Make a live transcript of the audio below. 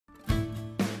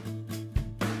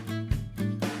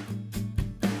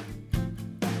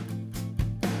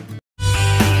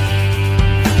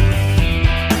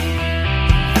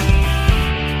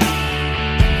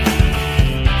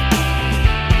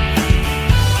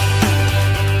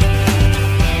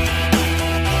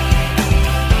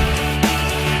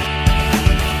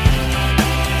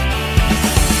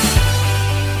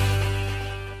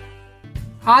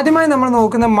ആദ്യമായി നമ്മൾ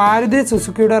നോക്കുന്ന മാരുതി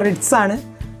സുസുക്കിയുടെ റിറ്റ്സ് ആണ്.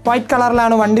 വൈറ്റ്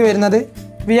കളറിലാണ് വണ്ടി വരുന്നത്.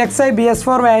 VXI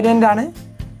BS4 വേരിയൻ്റ് ആണ്.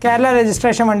 കേരള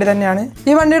രജിസ്ട്രേഷൻ വണ്ടി തന്നെയാണ്.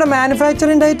 ഈ വണ്ടിയുടെ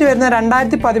മാനുഫാക്ചറിംഗ് ഡേറ്റ് വരുന്നത്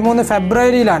 2013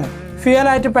 ഫെബ്രുവരിയിലാണ്.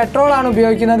 ഫ്യൂവലായിട്ട് പെട്രോൾ ആണ്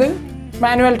ഉപയോഗിക്കുന്നത്.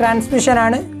 മാനുവൽ ട്രാൻസ്മിഷൻ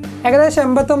ആണ്.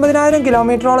 ഏകദേശം 89,000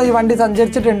 കിലോമീറ്ററോളം ഈ വണ്ടി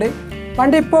സഞ്ചരിച്ചിട്ടുണ്ട്.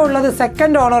 വണ്ടി ഇപ്പോൾ ഉള്ളത്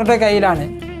സെക്കൻഡ് ഓണറുടെ കയ്യിലാണ്.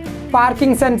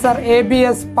 Parking sensor,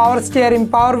 ABS, power steering,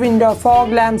 power window,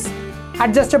 fog lamps,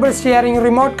 adjustable steering,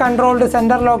 remote controlled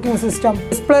centre locking system,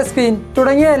 display screen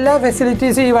തുടങ്ങിയ എല്ലാ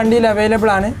ഫെസിലിറ്റീസും ഈ വണ്ടിയിൽ അവൈലബിൾ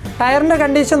ആണ്. ടയറിൻ്റെ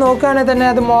കണ്ടീഷൻ നോക്കുകയാണെങ്കിൽ തന്നെ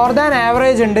അത് മോർ ദാൻ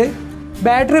ആവറേജ് ഉണ്ട്.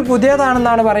 ബാറ്ററി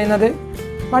പുതിയതാണെന്നാണ് പറയുന്നത്.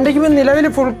 വണ്ടിക്ക് നിലവിൽ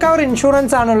ഫുൾ കവർ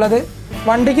ഇൻഷുറൻസ് ആണുള്ളത്.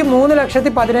 വണ്ടിക്ക്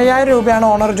 3,15,000 രൂപയാണ്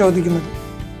ഓണർ ചോദിക്കുന്നത്.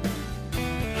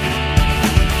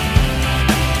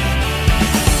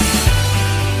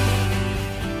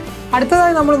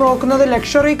 അടുത്തതായി നമ്മൾ നോക്കുന്നത്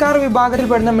ലക്ഷറി കാർ വിഭാഗത്തിൽ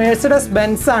പെടുന്ന മെഴ്സിഡസ്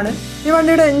ബെൻസ് ആണ്. ഈ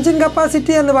വണ്ടിയുടെ എഞ്ചിൻ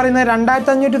കപ്പാസിറ്റി എന്ന് പറയുന്നത്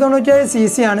 2597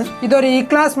 cc ആണ്. ഇതൊരു E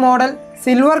class model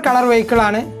silver colour vehicle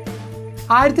ആണ്.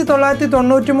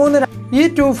 1993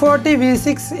 E240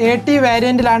 V6 AT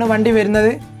വേരിയൻറ്റിലാണ് വണ്ടി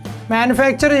വരുന്നത്.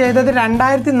 മാനുഫാക്ചർ ചെയ്തത്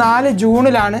 2004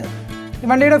 ജൂണിലാണ്. ഈ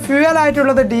വണ്ടിയുടെ ഫ്യൂവൽ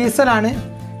ആയിട്ടുള്ളത് ഡീസലാണ്.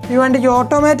 ഈ വണ്ടിക്ക്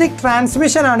ഓട്ടോമാറ്റിക്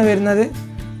ട്രാൻസ്മിഷൻ ആണ് വരുന്നത്.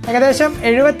 ഏകദേശം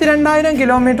 72,000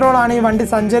 കിലോമീറ്ററോളാണ് ഈ വണ്ടി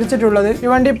സഞ്ചരിച്ചിട്ടുള്ളത്. ഈ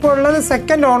വണ്ടി ഇപ്പോൾ ഉള്ളത്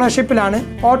second ഓണർഷിപ്പിലാണ്.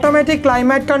 Automatic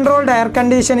climate controlled air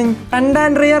conditioning, front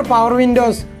and rear power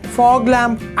Windows, fog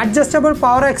lamp, adjustable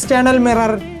power external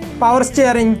mirror, power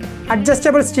steering,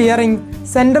 adjustable steering,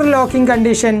 central locking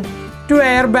condition, 2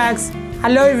 air bags,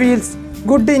 alloy wheels,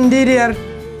 good interior,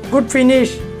 good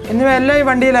finish എന്നിവയെല്ലാം ഈ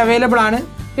വണ്ടിയിൽ available ആണ്.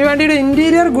 ഈ വണ്ടിയുടെ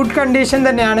interior good condition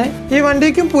തന്നെയാണ്. ഈ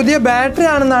വണ്ടിക്കും പുതിയ battery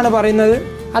ആണെന്നാണ് പറയുന്നത്.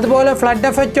 അതുപോലെ ഫ്ലഡ്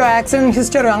എഫക്റ്റോ ആക്സിഡൻറ്റ്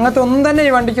ഹിസ്റ്ററിയോ അങ്ങനത്തെ ഒന്നും തന്നെ ഈ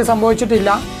വണ്ടിക്ക് സംഭവിച്ചിട്ടില്ല.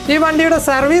 ഈ വണ്ടിയുടെ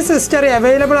സർവീസ് ഹിസ്റ്ററി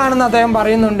അവൈലബിൾ ആണെന്ന് അദ്ദേഹം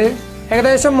പറയുന്നുണ്ട്.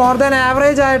 ഏകദേശം മോർ ദാൻ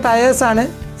ആവറേജ് ആയ ടയേഴ്സാണ്.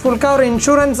 ഫുൾ കവർ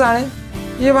ഇൻഷുറൻസ് ആണ്.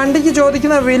 ഈ വണ്ടിക്ക്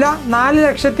ചോദിക്കുന്ന വില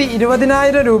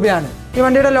 4,20,000 രൂപയാണ്. ഈ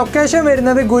വണ്ടിയുടെ ലൊക്കേഷൻ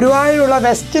വരുന്നത് ഗുരുവായൂരുള്ള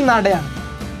വെസ്റ്റ് നടയാണ്.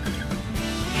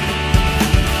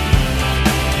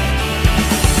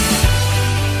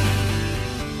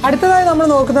 അടുത്തതായി നമ്മൾ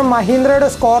നോക്കുന്നത് മഹീന്ദ്രയുടെ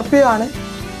സ്കോർപിയോ ആണ്.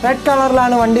 റെഡ്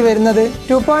കളറിലാണ് വണ്ടി വരുന്നത്.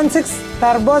 2.6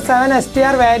 ടർബോ 7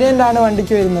 STR വേരിയൻ്റ് ആണ്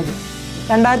വണ്ടിക്ക് വരുന്നത്.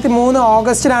 2003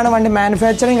 ഓഗസ്റ്റിലാണ് വണ്ടി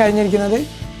മാനുഫാക്ചറിങ് കഴിഞ്ഞിരിക്കുന്നത്.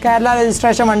 കേരള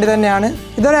രജിസ്ട്രേഷൻ വണ്ടി തന്നെയാണ്.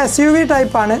 ഇതൊരു SUV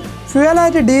ടൈപ്പാണ്.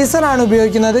 ഫ്യൂവലായിട്ട് ഡീസലാണ്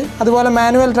ഉപയോഗിക്കുന്നത്. അതുപോലെ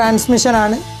മാനുവൽ ട്രാൻസ്മിഷൻ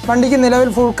ആണ്. വണ്ടിക്ക് നിലവിൽ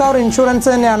ഫുൾ കവർ ഇൻഷുറൻസ്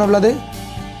തന്നെയാണുള്ളത്.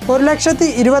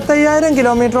 1,25,000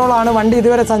 കിലോമീറ്ററോളാണ് വണ്ടി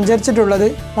ഇതുവരെ സഞ്ചരിച്ചിട്ടുള്ളത്.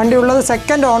 വണ്ടി ഉള്ളത്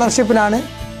സെക്കൻഡ് ഓണർഷിപ്പിലാണ്.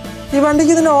 ഈ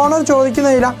വണ്ടിക്ക് ഇതിൻ്റെ ഓണർ ചോദിക്കുന്ന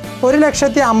വില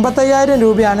 1,55,000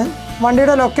 രൂപയാണ്.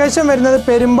 വണ്ടിയുടെ ലൊക്കേഷൻ വരുന്നത്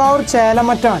പെരുമ്പാവൂർ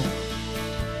ചേലമറ്റാണ്.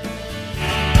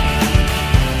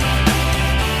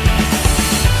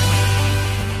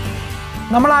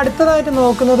 നമ്മൾ അടുത്തതായിട്ട്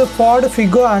നോക്കുന്നത് ഫോർഡ്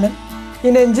ഫിഗോ ആണ്.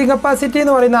 ഇതിൻ്റെ എഞ്ചിൻ കപ്പാസിറ്റി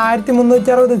എന്ന് പറയുന്നത്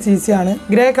 1360 cc ആണ്.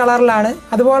 ഗ്രേ കളറിലാണ്.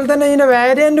 അതുപോലെ തന്നെ ഇതിൻ്റെ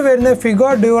വേരിയൻറ്റ് വരുന്നത് ഫിഗോ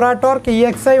ഡ്യൂറാടോർക്ക്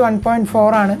EXI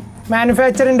 1.4 ആണ്.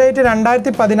 Manufacturing date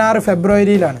 2016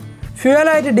 ഫെബ്രുവരിയിലാണ്.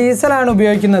 ഫ്യൂവലായിട്ട് ഡീസലാണ്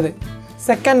ഉപയോഗിക്കുന്നത്.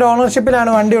 സെക്കൻഡ് ഓണർഷിപ്പിലാണ്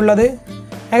വണ്ടി ഉള്ളത്.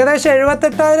 ഏകദേശം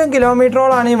 78,000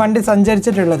 കിലോമീറ്ററോളാണ് ഈ വണ്ടി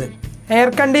സഞ്ചരിച്ചിട്ടുള്ളത്. Air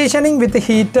conditioning with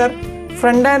heater,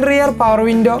 front and rear power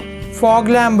window,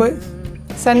 fog lamp,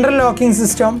 central locking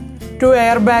system, 2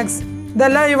 air bags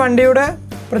ഇതെല്ലാം ഈ വണ്ടിയുടെ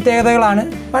പ്രത്യേകതകളാണ്.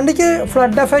 വണ്ടിക്ക്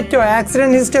ഫ്ലഡ് എഫക്റ്റോ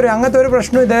ആക്സിഡൻറ്റ് ഹിസ്റ്ററിയോ അങ്ങനത്തെ ഒരു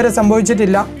പ്രശ്നവും ഇതുവരെ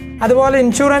സംഭവിച്ചിട്ടില്ല. അതുപോലെ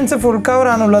ഇൻഷുറൻസ് ഫുൾ കവർ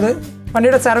ആണുള്ളത്.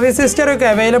 വണ്ടിയുടെ സർവീസ് ഹിസ്റ്ററി ഒക്കെ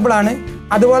അവൈലബിൾ ആണ്.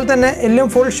 അതുപോലെ തന്നെ എല്ലാം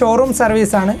ഫുൾ ഷോറൂം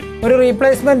സർവീസാണ്. ഒരു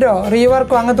റീപ്ലേസ്മെൻറ്റോ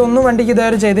റീവർക്കോ അങ്ങനത്തെ ഒന്നും വണ്ടിക്ക്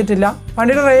ഇതുവരെ ചെയ്തിട്ടില്ല.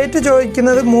 വണ്ടിയുടെ റേറ്റ്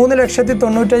ചോദിക്കുന്നത്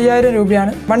 3,95,000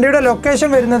 രൂപയാണ്. വണ്ടിയുടെ ലൊക്കേഷൻ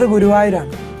വരുന്നത്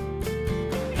ഗുരുവായൂരാണ്.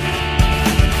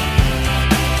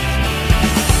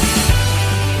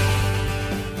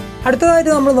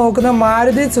 അടുത്തതായിട്ട് നമ്മൾ നോക്കുന്ന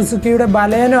മാരുതി സുസുക്കിയുടെ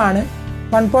ബലേനോ ആണ്.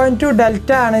 1.2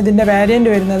 ഡെൽറ്റ ആണ് ഇതിൻ്റെ വേരിയൻ്റ്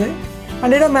വരുന്നത്.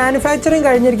 വണ്ടിയുടെ മാനുഫാക്ചറിങ്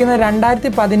കഴിഞ്ഞിരിക്കുന്നത്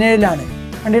 2017ലാണ്.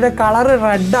 വണ്ടിയുടെ കളർ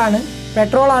റെഡാണ്.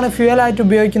 പെട്രോളാണ് ഫ്യൂവലായിട്ട്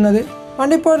ഉപയോഗിക്കുന്നത്.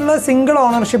 വണ്ടി ഇപ്പോൾ ഉള്ളത് സിംഗിൾ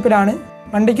ഓണർഷിപ്പിലാണ്.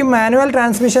 വണ്ടിക്ക് മാനുവൽ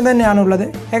ട്രാൻസ്മിഷൻ തന്നെയാണുള്ളത്.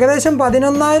 ഏകദേശം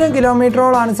 11,000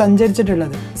 കിലോമീറ്ററോളാണ്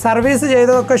സഞ്ചരിച്ചിട്ടുള്ളത്. സർവീസ്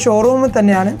ചെയ്തതൊക്കെ ഷോറൂമിൽ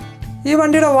തന്നെയാണ്. ഈ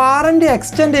വണ്ടിയുടെ വാറണ്ടി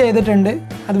എക്സ്റ്റെൻഡ് ചെയ്തിട്ടുണ്ട്.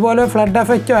 അതുപോലെ ഫ്ലഡ്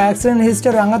എഫക്റ്റോ ആക്സിഡൻറ്റ്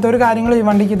ഹിസ്റ്ററി അങ്ങനത്തെ ഒരു കാര്യങ്ങളും ഈ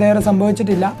വണ്ടിക്ക് ഇതുവരെ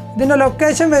സംഭവിച്ചിട്ടില്ല. ഇതിൻ്റെ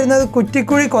ലൊക്കേഷൻ വരുന്നത്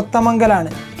കുറ്റിക്കുഴി കൊത്തമംഗലാണ്.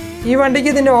 ഈ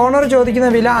വണ്ടിക്ക് ഇതിൻ്റെ ഓണർ ചോദിക്കുന്ന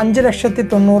വില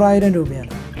 5,90,000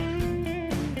 രൂപയാണ്.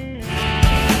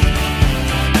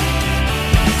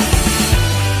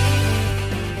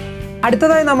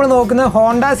 അടുത്തതായി നമ്മൾ നോക്കുന്നത്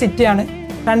ഹോണ്ട സിറ്റിയാണ്.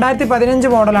 2015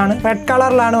 മോഡലാണ്. റെഡ്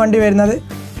കളറിലാണ് വണ്ടി വരുന്നത്.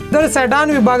 ഇതൊരു സെഡാൻ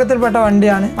വിഭാഗത്തിൽപ്പെട്ട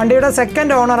വണ്ടിയാണ്. വണ്ടിയുടെ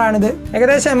സെക്കൻഡ് ഓണറാണിത്.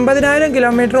 ഏകദേശം 80,000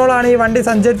 കിലോമീറ്ററോളാണ് ഈ വണ്ടി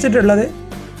സഞ്ചരിച്ചിട്ടുള്ളത്.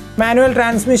 മാനുവൽ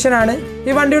ട്രാൻസ്മിഷനാണ്.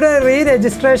 ഈ വണ്ടിയുടെ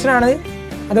രജിസ്ട്രേഷനാണ്.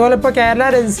 അതുപോലെ ഇപ്പോൾ കേരള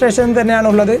രജിസ്ട്രേഷൻ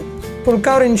തന്നെയാണുള്ളത്. ഫുൾ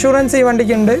കവർ ഇൻഷുറൻസ് ഈ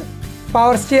വണ്ടിക്കുണ്ട്.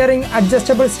 Power steering,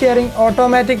 adjustable steering,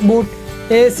 automatic boot,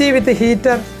 AC വിത്ത്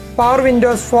heater, power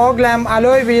Windows, fog lamp,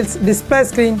 alloy wheels, display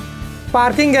screen,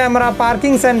 parking camera,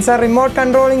 parking sensor, remote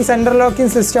controlling central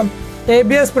locking system,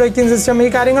 ABS braking system, ഈ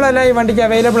കാര്യങ്ങളെല്ലാം ഈ വണ്ടിക്ക്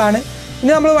available ആണ്.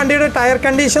 ഇനി നമ്മൾ വണ്ടിയുടെ tyre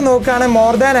condition നോക്കുകയാണെങ്കിൽ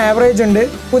more than average ഉണ്ട്.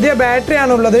 പുതിയ ബാറ്ററി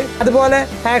ആണുള്ളത്. അതുപോലെ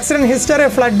ആക്സിഡന്റ് ഹിസ്റ്ററി,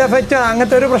 ഫ്ലഡ് എഫക്റ്റ്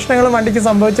അങ്ങനത്തെ ഒരു പ്രശ്നങ്ങളും വണ്ടിക്ക്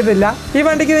സംഭവിച്ചിട്ടില്ല. ഈ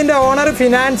വണ്ടിക്ക് ഇതിന്റെ ഓണർ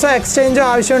ഫിനാൻസോ എക്സ്ചേഞ്ചോ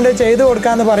ആവശ്യമുണ്ട് ചെയ്തു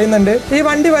കൊടുക്കാമെന്ന് പറയുന്നുണ്ട്. ഈ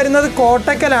വണ്ടി വരുന്നത്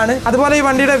കോട്ടക്കലാണ്. അതുപോലെ ഈ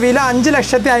വണ്ടിയുടെ വില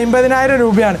 5,50,000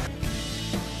 രൂപയാണ്.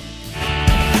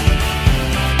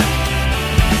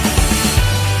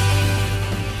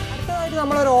 അടുത്തതായിട്ട്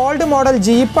നമ്മളൊരു ഓൾഡ് മോഡൽ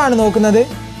ജീപ്പാണ് നോക്കുന്നത്.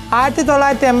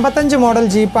 1985 മോഡൽ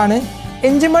ജീപ്പാണ്.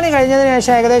 എഞ്ചിൻ പണി കഴിഞ്ഞതിന്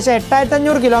ശേഷം ഏകദേശം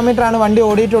 8,500 കിലോമീറ്ററാണ് വണ്ടി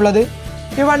ഓടിയിട്ടുള്ളത്.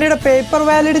 ഈ വണ്ടിയുടെ പേപ്പർ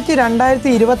വാലിഡിറ്റി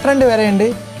 2022 വരെയുണ്ട്.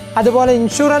 അതുപോലെ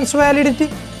ഇൻഷുറൻസ് വാലിഡിറ്റി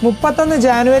 31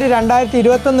 ജാനുവരി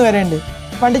 2021 വരെയുണ്ട്.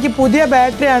 വണ്ടിക്ക് പുതിയ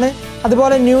ബാറ്ററിയാണ്.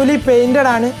 അതുപോലെ ന്യൂലി പെയിൻറ്റഡ്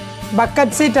ആണ്.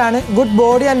 ബക്കറ്റ് സീറ്റ് ആണ്. Good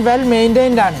body and well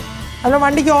maintained ആണ്. അതുപോലെ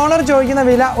വണ്ടിക്ക് ഓണർ ചോദിക്കുന്ന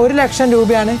വില 1 ലക്ഷം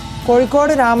രൂപയാണ്.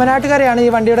 കോഴിക്കോട് രാമനാട്ടുകരയാണ് ഈ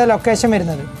വണ്ടിയുടെ ലൊക്കേഷൻ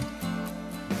വരുന്നത്.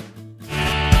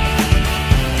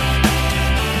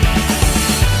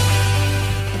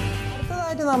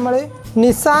 നമ്മൾ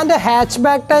നിസാൻ്റെ hatch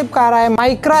back type കാറായ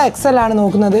Micra XL ആണ്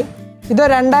നോക്കുന്നത്. ഇത്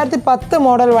 2010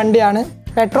 മോഡൽ വണ്ടിയാണ്.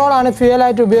 പെട്രോളാണ്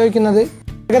ഫ്യൂവലായിട്ട് ഉപയോഗിക്കുന്നത്.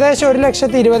 ഏകദേശം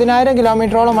 1,20,000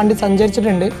 കിലോമീറ്ററോളം വണ്ടി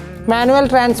സഞ്ചരിച്ചിട്ടുണ്ട്. മാനുവൽ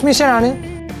ട്രാൻസ്മിഷൻ ആണ്.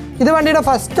 ഇത് വണ്ടിയുടെ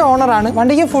ഫസ്റ്റ് ഓണറാണ്.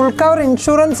 വണ്ടിക്ക് ഫുൾ കവർ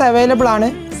ഇൻഷുറൻസ് അവൈലബിൾ ആണ്.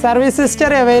 സർവീസ്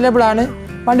ഹിസ്റ്ററി അവൈലബിൾ ആണ്.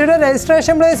 വണ്ടിയുടെ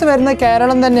രജിസ്ട്രേഷൻ പ്ലേസ് വരുന്നത്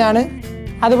കേരളം തന്നെയാണ്.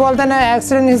 അതുപോലെ തന്നെ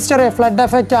ആക്സിഡൻറ്റ് ഹിസ്റ്ററി, ഫ്ലഡ്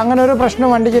എഫക്റ്റ് അങ്ങനെ ഒരു പ്രശ്നം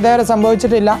വണ്ടിക്ക് ഇതേവരെ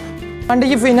സംഭവിച്ചിട്ടില്ല.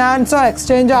 വണ്ടിക്ക് ഫിനാൻസോ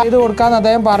എക്സ്ചേഞ്ചോ ചെയ്ത് കൊടുക്കാമെന്ന്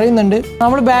അദ്ദേഹം പറയുന്നുണ്ട്.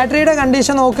 നമ്മൾ ബാറ്ററിയുടെ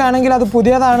കണ്ടീഷൻ നോക്കുകയാണെങ്കിൽ അത്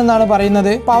പുതിയതാണെന്നാണ്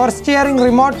പറയുന്നത്. Power steering,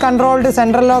 remote controlled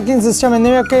central locking system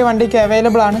എന്നിവയൊക്കെ ഈ വണ്ടിക്ക്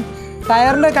അവൈലബിൾ ആണ്.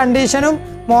 ടയറിൻ്റെ കണ്ടീഷനും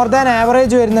മോർ ദാൻ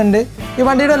ആവറേജ് വരുന്നുണ്ട്. ഈ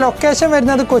വണ്ടിയുടെ ലൊക്കേഷൻ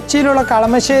വരുന്നത് കൊച്ചിയിലുള്ള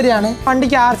കളമശ്ശേരിയാണ്.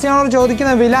 വണ്ടിക്ക് RC ഓണർ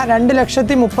ചോദിക്കുന്ന വില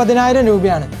 2,30,000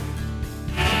 രൂപയാണ്.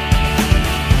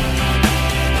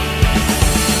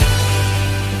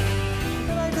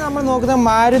 നമ്മൾ നോക്കുന്നത്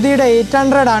മാരുതിയുടെ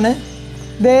 800 ആണ്.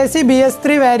 ദേശി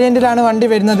BS3 വേരിയൻറ്റിലാണ് വണ്ടി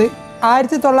വരുന്നത്.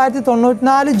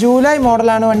 1994 ജൂലൈ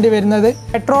മോഡലാണ് വണ്ടി വരുന്നത്.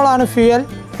 പെട്രോളാണ് ഫ്യൂവൽ.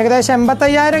 ഏകദേശം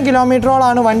 85,000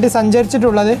 കിലോമീറ്ററോളാണ് വണ്ടി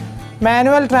സഞ്ചരിച്ചിട്ടുള്ളത്.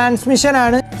 മാനുവൽ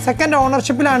ട്രാൻസ്മിഷനാണ്. സെക്കൻഡ്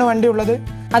ഓണർഷിപ്പിലാണ് വണ്ടി ഉള്ളത്.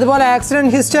 അതുപോലെ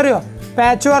ആക്സിഡൻറ്റ് ഹിസ്റ്ററിയോ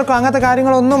പാച്ച് വർക്കോ അങ്ങനത്തെ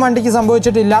കാര്യങ്ങളൊന്നും വണ്ടിക്ക്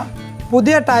സംഭവിച്ചിട്ടില്ല.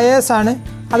 പുതിയ ടയേഴ്സാണ്.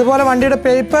 അതുപോലെ വണ്ടിയുടെ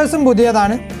പേപ്പേഴ്സും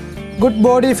പുതിയതാണ്. ഗുഡ്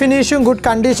ബോഡി ഫിനിഷും ഗുഡ്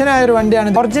കണ്ടീഷനായ ഒരു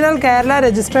വണ്ടിയാണ്. ഒറിജിനൽ കേരള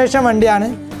രജിസ്ട്രേഷൻ വണ്ടിയാണ്.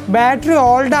 ബാറ്ററി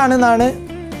ഓൾഡ് ആണെന്നാണ്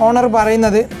ഓണർ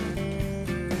പറയുന്നത്.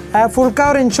 ഫുൾ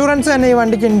കവർ ഇൻഷുറൻസ് തന്നെ ഈ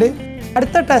വണ്ടിക്കുണ്ട്.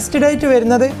 അടുത്ത ടെസ്റ്റ് ഡേറ്റ്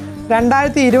വരുന്നത്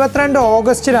 2022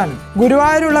 ഓഗസ്റ്റിലാണ്.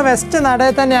 ഗുരുവായൂരുള്ള വെസ്റ്റ്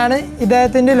നടയിൽ തന്നെയാണ്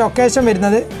ഇദ്ദേഹത്തിൻ്റെ ലൊക്കേഷൻ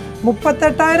വരുന്നത്.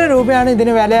 38,000 രൂപയാണ്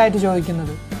ഇതിന് വിലയായിട്ട്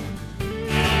ചോദിക്കുന്നത്.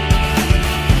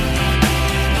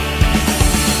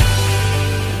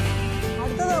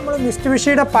 അടുത്തത് നമ്മൾ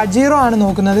മിസ്റ്റുബിഷിയുടെ പജീറോ ആണ്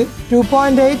നോക്കുന്നത്.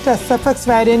 2.8 SFX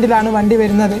വേരിയൻറ്റിലാണ് വണ്ടി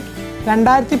വരുന്നത്.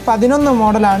 2011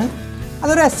 മോഡലാണ്.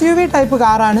 അതൊരു SUV ടൈപ്പ്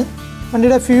കാറാണ്.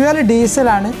 വണ്ടിയുടെ ഫ്യൂവൽ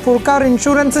ഡീസലാണ്. ഫുൾ കവർ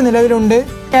ഇൻഷുറൻസ് നിലവിലുണ്ട്.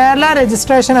 കേരള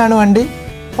രജിസ്ട്രേഷനാണ് വണ്ടി.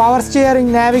 Power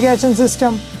steering, navigation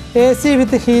system, AC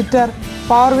വിത്ത് heater,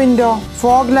 power window,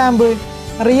 fog lamp,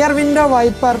 rear window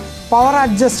wiper, power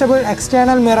adjustable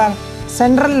external mirror,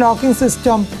 central locking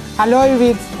system, alloy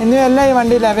wheels എന്നിവയെല്ലാം ഈ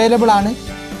വണ്ടിയിൽ അവൈലബിൾ ആണ്.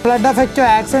 ഫ്ലഡ് എഫക്റ്റോ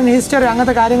ആക്സിഡൻറ്റ് ഹിസ്റ്ററി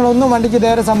അങ്ങനത്തെ കാര്യങ്ങളൊന്നും വണ്ടിക്ക്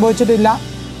ഇതുവരെ സംഭവിച്ചിട്ടില്ല.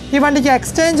 ഈ വണ്ടിക്ക്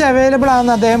എക്സ്ചേഞ്ച് അവൈലബിൾ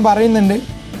ആണെന്ന് അദ്ദേഹം പറയുന്നുണ്ട്.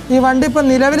 ഈ വണ്ടി ഇപ്പോൾ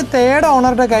നിലവിൽ തേർഡ്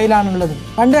ഓണറുടെ കയ്യിലാണുള്ളത്.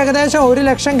 വണ്ടി ഏകദേശം 1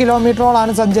 ലക്ഷം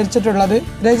കിലോമീറ്ററോളാണ് സഞ്ചരിച്ചിട്ടുള്ളത്.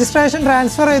 രജിസ്ട്രേഷൻ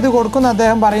ട്രാൻസ്ഫർ ചെയ്ത് കൊടുക്കുമെന്ന്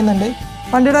അദ്ദേഹം പറയുന്നുണ്ട്.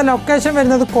 വണ്ടിയുടെ ലൊക്കേഷൻ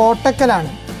വരുന്നത് കോട്ടക്കലാണ്.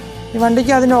 ഈ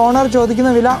വണ്ടിക്ക് അതിൻ്റെ ഓണർ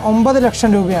ചോദിക്കുന്ന വില 9 ലക്ഷം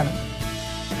രൂപയാണ്.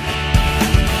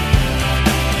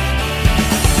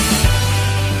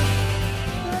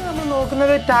 നമ്മൾ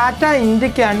നോക്കുന്നത് ടാറ്റ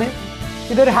ഇൻഡിക്കയാണ്.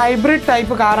 ഇതൊരു ഹൈബ്രിഡ്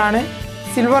ടൈപ്പ് കാറാണ്.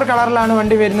 സിൽവർ കളറിലാണ്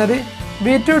വണ്ടി വരുന്നത്.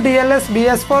 V2 DLS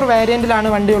BS4 വേരിയൻറ്റിലാണ്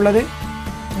വണ്ടി ഉള്ളത്.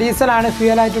 ഡീസലാണ്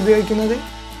ഫ്യൂവലായിട്ട് ഉപയോഗിക്കുന്നത്.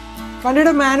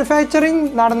 വണ്ടിയുടെ മാനുഫാക്ചറിങ്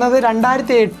നടന്നത്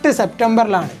 2008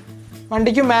 സെപ്റ്റംബറിലാണ്.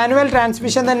 വണ്ടിക്ക് മാനുവൽ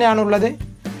ട്രാൻസ്മിഷൻ തന്നെയാണുള്ളത്.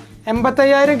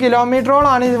 85,000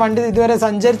 കിലോമീറ്ററോളാണ് ഈ വണ്ടി ഇതുവരെ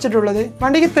സഞ്ചരിച്ചിട്ടുള്ളത്.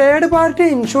 വണ്ടിക്ക് തേർഡ് പാർട്ടി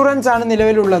ഇൻഷുറൻസ് ആണ്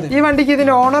നിലവിലുള്ളത്. ഈ വണ്ടിക്ക്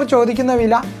ഇതിൻ്റെ ഓണർ ചോദിക്കുന്ന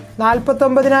വില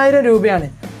 49,000 രൂപയാണ്.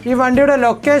 ഈ വണ്ടിയുടെ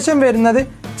ലൊക്കേഷൻ വരുന്നത്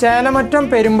ചേലമറ്റം,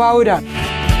 പെരുമ്പാവൂരാണ്.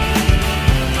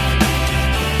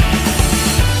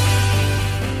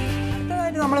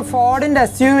 നമ്മൾ ഫോർഡിൻ്റെ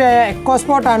SUV ആയ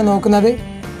EcoSpot ആണ് നോക്കുന്നത്.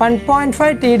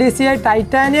 1.5 TDCi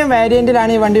ടൈറ്റാനിയം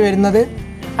വേരിയൻറ്റിലാണ് ഈ വണ്ടി വരുന്നത്.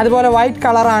 അതുപോലെ വൈറ്റ്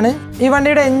കളറാണ്. ഈ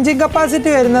വണ്ടിയുടെ എൻജിൻ കപ്പാസിറ്റി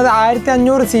വരുന്നത്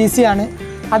 1500 cc ആണ്.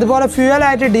 അതുപോലെ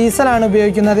ഫ്യൂവലായിട്ട് ഡീസലാണ്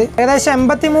ഉപയോഗിക്കുന്നത്. ഏകദേശം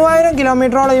 83,000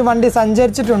 കിലോമീറ്ററോളം ഈ വണ്ടി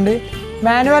സഞ്ചരിച്ചിട്ടുണ്ട്.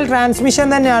 മാനുവൽ ട്രാൻസ്മിഷൻ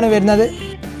തന്നെയാണ് വരുന്നത്.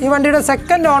 ഈ വണ്ടിയുടെ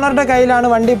സെക്കൻഡ് ഓണറുടെ കയ്യിലാണ്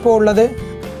വണ്ടി ഇപ്പോൾ ഉള്ളത്.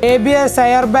 ABS,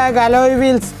 air bag, alloy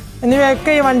wheels,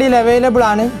 എന്നിവയൊക്കെ ഈ വണ്ടിയിൽ അവൈലബിൾ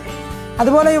ആണ്.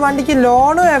 അതുപോലെ ഈ വണ്ടിക്ക്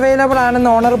ലോണും അവൈലബിൾ ആണെന്ന്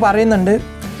ഓണർ പറയുന്നുണ്ട്.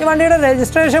 ഈ വണ്ടിയുടെ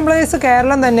രജിസ്ട്രേഷൻ പ്ലേസ്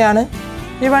കേരളം തന്നെയാണ്.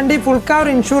 ഈ വണ്ടി ഫുൾ കവർ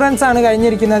ഇൻഷുറൻസ് ആണ്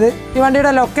കഴിഞ്ഞിരിക്കുന്നത്. ഈ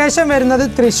വണ്ടിയുടെ ലൊക്കേഷൻ വരുന്നത്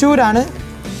തൃശ്ശൂരാണ്.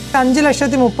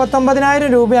 5,39,000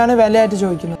 രൂപയാണ് വിലയായിട്ട്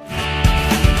ചോദിക്കുന്നത്.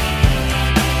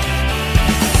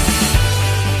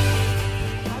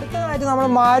 അടുത്തതായിട്ട് നമ്മൾ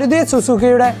മാരുതി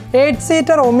സുസുക്കിയുടെ 8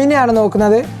 സീറ്റർ ഒമിനി ആണ്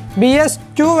നോക്കുന്നത്.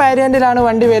 BS2 വേരിയൻറ്റിലാണ്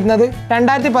വണ്ടി വരുന്നത്.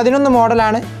 2011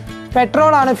 മോഡലാണ്.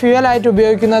 പെട്രോളാണ് ഫ്യൂവലായിട്ട്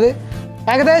ഉപയോഗിക്കുന്നത്.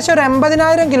 ഏകദേശം ഒരു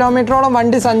 80,000 കിലോമീറ്ററോളം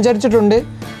വണ്ടി സഞ്ചരിച്ചിട്ടുണ്ട്.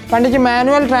 വണ്ടിക്ക്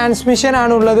മാനുവൽ ട്രാൻസ്മിഷൻ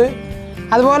ആണ് ഉള്ളത്.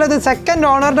 അതുപോലെ ഇത് സെക്കൻഡ്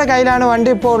ഓണറുടെ കയ്യിലാണ് വണ്ടി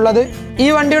ഇപ്പോൾ ഉള്ളത്. ഈ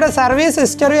വണ്ടിയുടെ സർവീസ്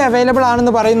ഹിസ്റ്ററി അവൈലബിൾ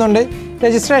ആണെന്ന് പറയുന്നുണ്ട്.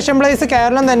 രജിസ്ട്രേഷൻ പ്ലേസ്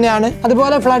കേരളം തന്നെയാണ്.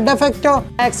 അതുപോലെ ഫ്ലഡ് എഫക്റ്റോ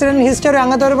ആക്സിഡൻറ്റ് ഹിസ്റ്ററി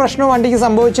അങ്ങനത്തെ ഒരു പ്രശ്നവും വണ്ടിക്ക്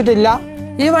സംഭവിച്ചിട്ടില്ല.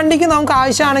 ഈ വണ്ടിക്ക് നമുക്ക്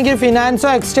ആവശ്യമാണെങ്കിൽ ഫിനാൻസോ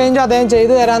എക്സ്ചേഞ്ചോ അദ്ദേഹം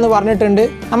ചെയ്തു തരാമെന്ന് പറഞ്ഞിട്ടുണ്ട്.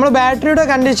 നമ്മൾ ബാറ്ററിയുടെ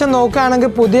കണ്ടീഷൻ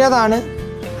നോക്കുകയാണെങ്കിൽ പുതിയതാണ്.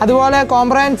 അതുപോലെ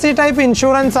കോംപ്രഹെൻസീവ് ടൈപ്പ്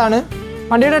ഇൻഷുറൻസ് ആണ്.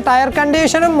 വണ്ടിയുടെ ടയർ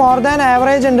കണ്ടീഷനും മോർ ദാൻ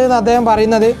ആവറേജ് ഉണ്ട് എന്ന് അദ്ദേഹം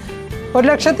പറയുന്നത്.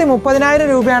 1,30,000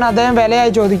 രൂപയാണ് അദ്ദേഹം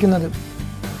വിലയായി ചോദിക്കുന്നത്.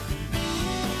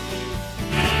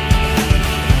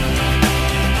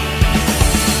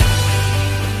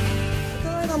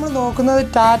 നമ്മൾ നോക്കുന്നത്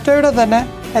ടാറ്റയുടെ തന്നെ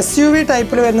SUV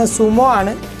ടൈപ്പിൽ വരുന്ന സുമോ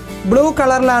ആണ്. ബ്ലൂ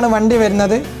കളറിലാണ് വണ്ടി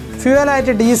വരുന്നത്.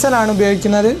 ഫ്യൂവലായിട്ട് ഡീസലാണ്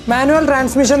ഉപയോഗിക്കുന്നത്. മാനുവൽ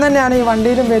ട്രാൻസ്മിഷൻ തന്നെയാണ് ഈ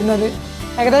വണ്ടിയിലും വരുന്നത്.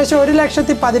 ഏകദേശം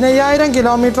 1,15,000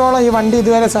 കിലോമീറ്ററോളം ഈ വണ്ടി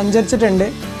ഇതുവരെ സഞ്ചരിച്ചിട്ടുണ്ട്.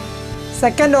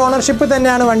 സെക്കൻഡ് ഓണർഷിപ്പ്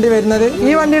തന്നെയാണ് വണ്ടി വരുന്നത്.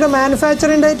 ഈ വണ്ടിയുടെ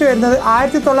മാനുഫാക്ചറിംഗ് ഡേറ്റ് വരുന്നത്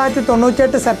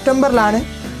 1998 സെപ്റ്റംബറിലാണ്.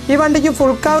 ഈ വണ്ടിക്ക്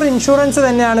ഫുൾ കവർ ഇൻഷുറൻസ്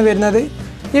തന്നെയാണ് വരുന്നത്.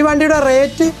 ഈ വണ്ടിയുടെ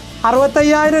റേറ്റ്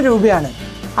 65,000 രൂപയാണ്.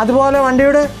 അതുപോലെ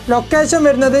വണ്ടിയുടെ ലൊക്കേഷൻ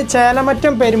വരുന്നത്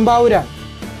ചേലമറ്റം പെരുമ്പാവൂരാണ്.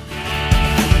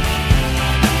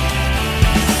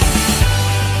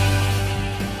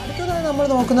 അടുത്തതായി നമ്മൾ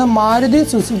നോക്കുന്നത് മാരുതി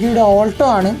സുസുക്കിയുടെ ആൾട്ടോ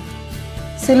ആണ്.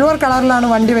 സിൽവർ കളറിലാണ്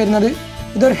വണ്ടി വരുന്നത്.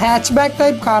 ഇതൊരു ഹാച്ച് ബാക്ക്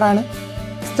ടൈപ്പ് കാറാണ്.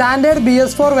 സ്റ്റാൻഡേർഡ്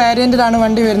BS4 വേരിയൻറ്റിലാണ്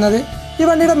വണ്ടി വരുന്നത്. ഈ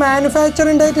വണ്ടിയുടെ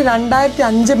മാനുഫാക്ചറിംഗ് ഡേറ്റ്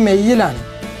 2005 മെയ്യിലാണ്.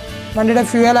 വണ്ടിയുടെ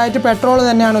ഫ്യൂവലായിട്ട് പെട്രോൾ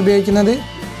തന്നെയാണ് ഉപയോഗിക്കുന്നത്.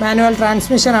 മാനുവൽ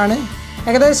ട്രാൻസ്മിഷനാണ്.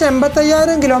 ഏകദേശം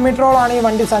 85,000 കിലോമീറ്ററോളാണ് ഈ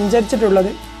വണ്ടി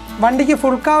സഞ്ചരിച്ചിട്ടുള്ളത്. വണ്ടിക്ക്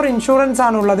ഫുൾ കവർ ഇൻഷുറൻസ്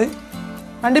ആണുള്ളത്.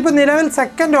 വണ്ടി ഇപ്പോൾ നിലവിൽ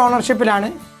സെക്കൻഡ് ഓണർഷിപ്പിലാണ്.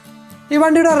 ഈ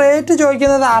വണ്ടിയുടെ റേറ്റ്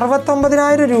ചോദിക്കുന്നത്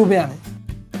 69,000 രൂപയാണ്.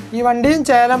 ഈ വണ്ടിയും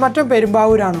ചേലമറ്റം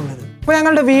പെരുമ്പാവൂരാണുള്ളത്. അപ്പോൾ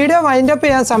ഞങ്ങളുടെ വീഡിയോ വൈൻഡപ്പ്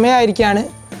ചെയ്യാൻ സമയമായിരിക്കുകയാണ്.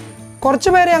 കുറച്ച്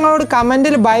പേര് ഞങ്ങളോട്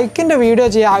കമൻറ്റിൽ ബൈക്കിൻ്റെ വീഡിയോ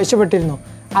ചെയ്യാൻ ആവശ്യപ്പെട്ടിരുന്നു.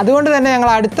 അതുകൊണ്ട് തന്നെ ഞങ്ങൾ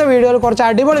അടുത്ത വീഡിയോയിൽ കുറച്ച്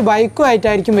അടിപൊളി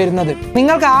ബൈക്കുമായിട്ടായിരിക്കും വരുന്നത്.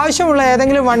 നിങ്ങൾക്ക് ആവശ്യമുള്ള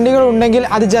ഏതെങ്കിലും വണ്ടികൾ ഉണ്ടെങ്കിൽ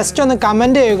അത് ജസ്റ്റ് ഒന്ന്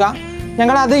കമൻറ്റ് ചെയ്യുക.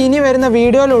 ഞങ്ങളത് ഇനി വരുന്ന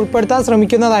വീഡിയോയിൽ ഉൾപ്പെടുത്താൻ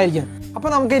ശ്രമിക്കുന്നതായിരിക്കും. അപ്പോൾ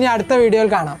നമുക്കിനി അടുത്ത വീഡിയോയിൽ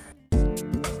കാണാം.